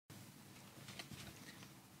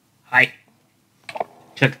Hi,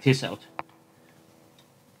 check this out.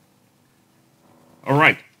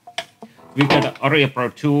 Alright, we got Aria Pro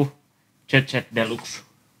 2 Jet Deluxe.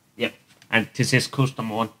 Yep, and this is custom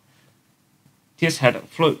one. This had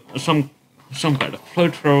some kind of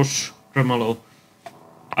float rose tremolo.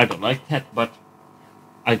 I don't like that, but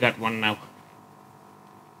I got one now.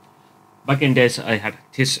 Back in days I had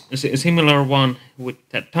this similar one with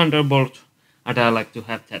that Thunderbolt, and I like to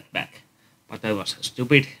have that back. But I was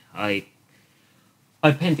stupid. I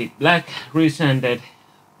painted black, resanded,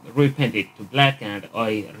 repainted to black, and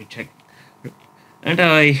I reject. And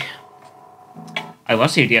I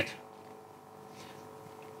was idiot.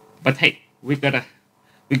 But hey, we got a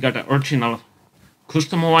original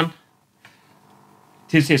custom one.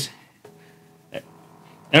 This is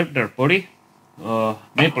elder body,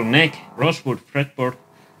 maple neck, rosewood fretboard,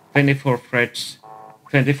 24 frets,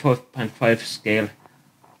 24.5 scale.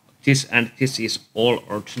 This is all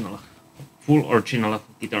original, full original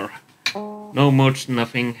guitar. No mods,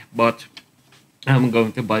 nothing, but I'm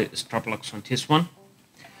going to buy strap locks on this one.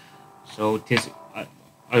 So this,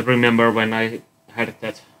 I remember when I had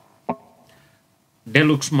that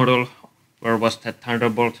Deluxe model, where was that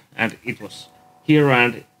Thunderbolt, and it was here,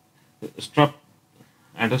 and the strap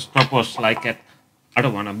was like a, I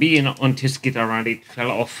don't wanna be on this guitar, and it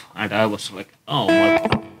fell off, and I was like, oh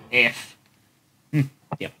what the F.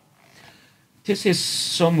 Yeah. This is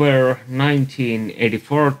somewhere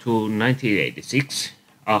 1984 to 1986.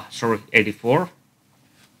 Sorry, 84.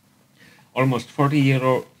 Almost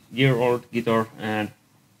 40-year-old guitar, and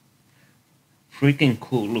freaking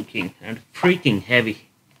cool looking and freaking heavy.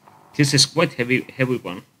 This is quite heavy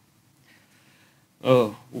one.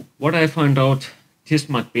 What I found out, this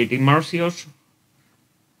might be DiMarzio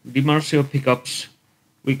pickups.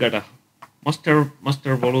 We got a master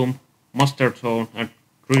volume, master tone, and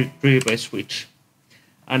three-way switch,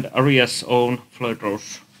 and Aria's own float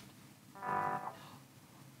rose.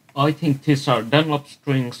 I think these are Dunlop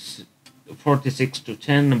strings 46 to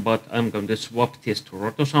 10, but I'm going to swap this to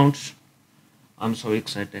Roto Sounds. I'm so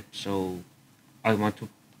excited, so I want to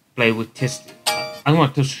play with this. I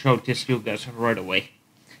want to show this you guys right away.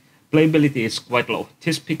 Playability is quite low.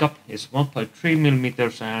 This pickup is 1.3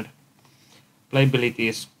 millimeters, and playability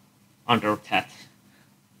is under that,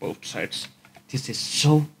 both sides. This is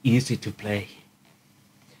so easy to play.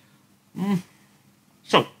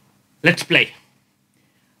 So, let's play.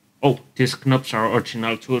 Oh, these knobs are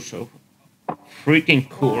original too, so freaking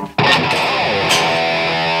cool.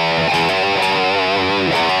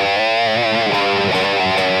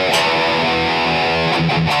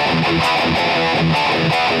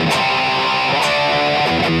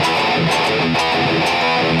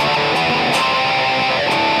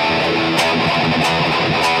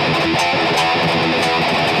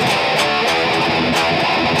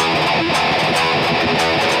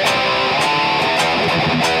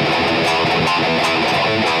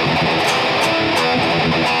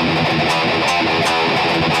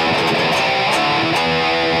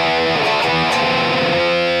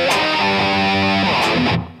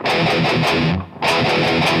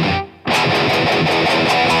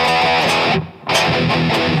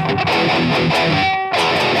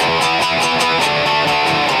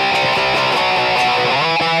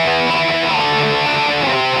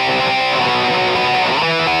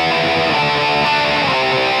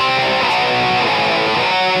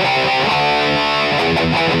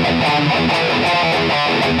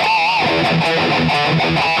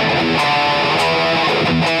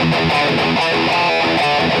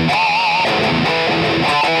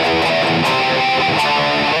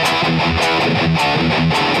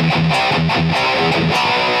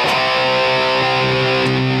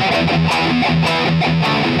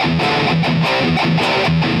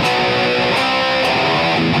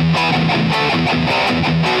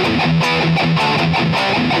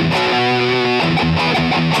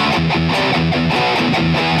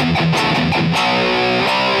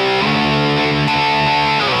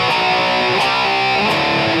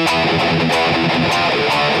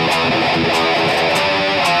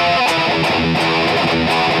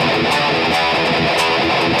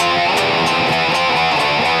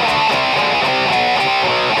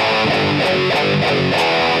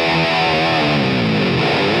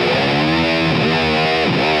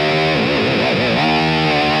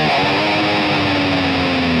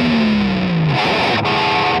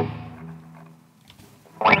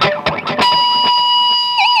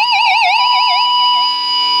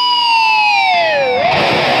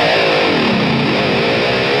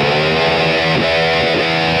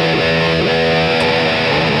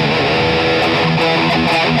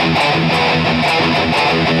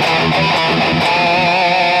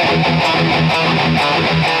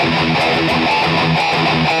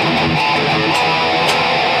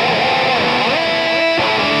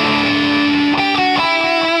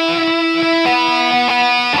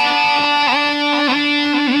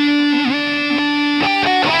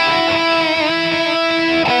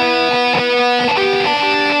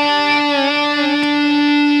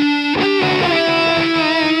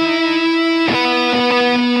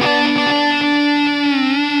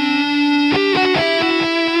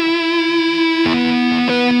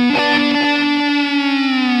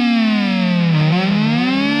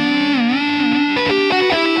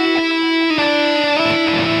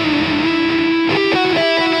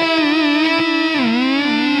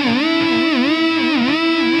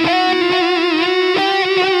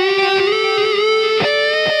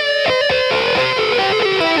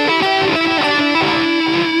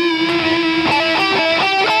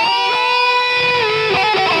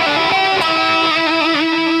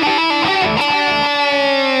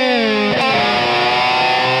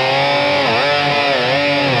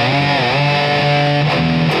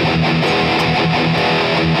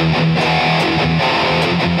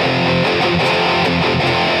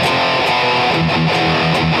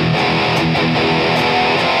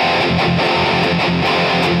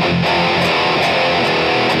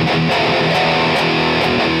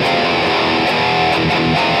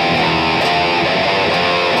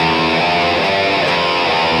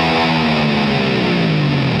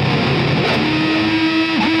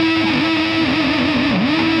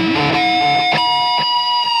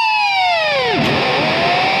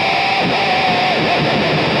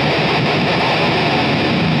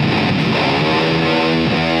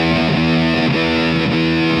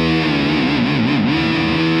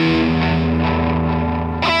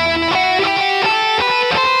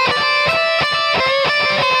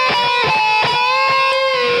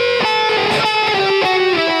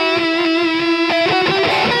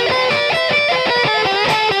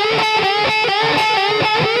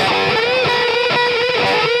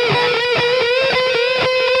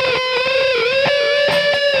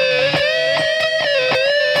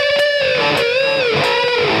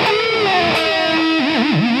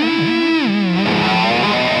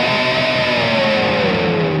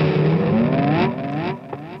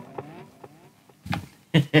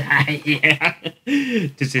 Yeah,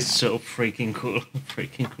 this is so freaking cool,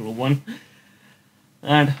 freaking cool one.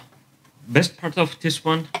 And best part of this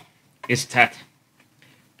one is that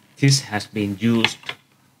this has been used.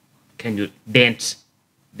 Can you dance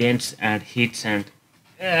and hits and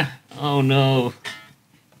oh no,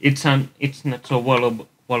 it's not so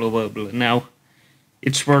valuable now.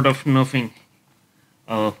 It's worth of nothing.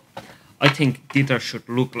 Uh, I think guitar should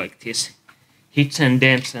look like this. Hits and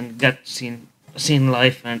dance and get seen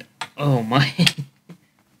live and oh my,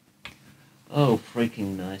 oh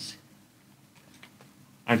freaking nice.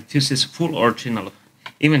 And this is full original.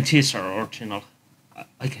 Even these are original.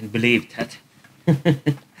 I can believe that.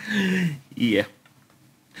 Yeah.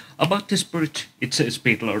 About this bridge, it's a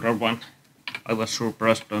speed loader one. I was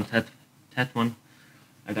surprised on that one,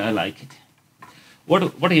 and I like it.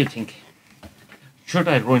 What do you think? Should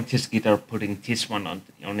I ruin this guitar putting this one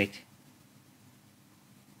on it?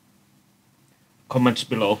 Comments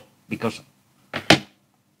below, because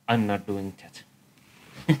I'm not doing that.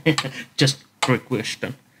 Just quick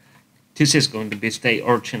question. This is going to be stay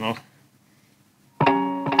original.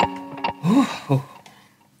 Oh,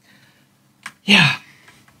 yeah.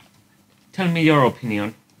 Tell me your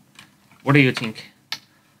opinion. What do you think?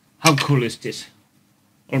 How cool is this?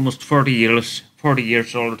 Almost 40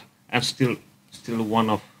 years old, and still one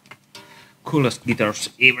of coolest guitars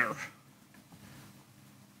ever.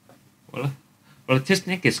 Well, this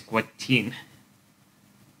neck is quite thin.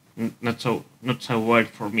 Not so wide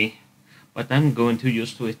for me, but I'm going to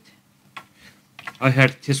use to it. I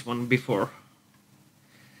had this one before,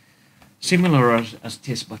 similar as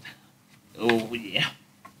this, but oh yeah.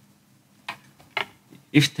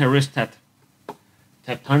 If there is that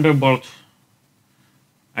Thunderbolt,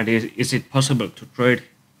 and is it possible to trade?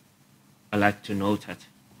 I like to know that.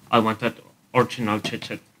 I want that original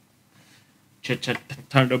Chit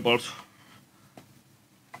Thunderbolt.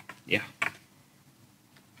 Yeah.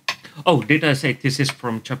 Oh, did I say this is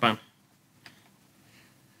from Japan?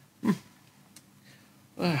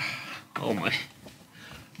 Oh my.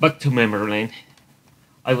 Back to memory lane.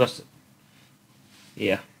 I was,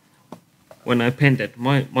 yeah. When I painted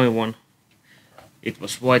my one, it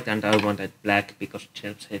was white and I wanted black because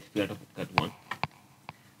James Hetfield got one.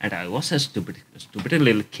 And I was a stupid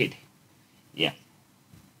little kid. Yeah.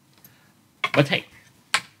 But hey.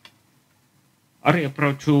 Aria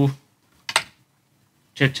Pro 2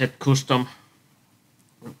 Jet Custom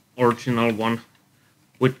original one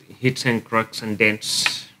with hits and cracks and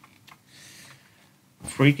dents.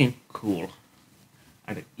 Freaking cool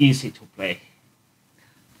and easy to play.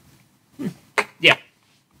 Yeah.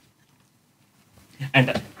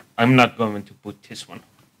 And I'm not going to put this one.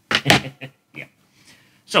 Yeah.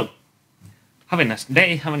 So, have a nice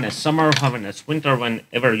day, have a nice summer, have a nice winter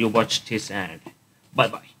whenever you watch this, and bye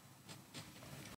bye.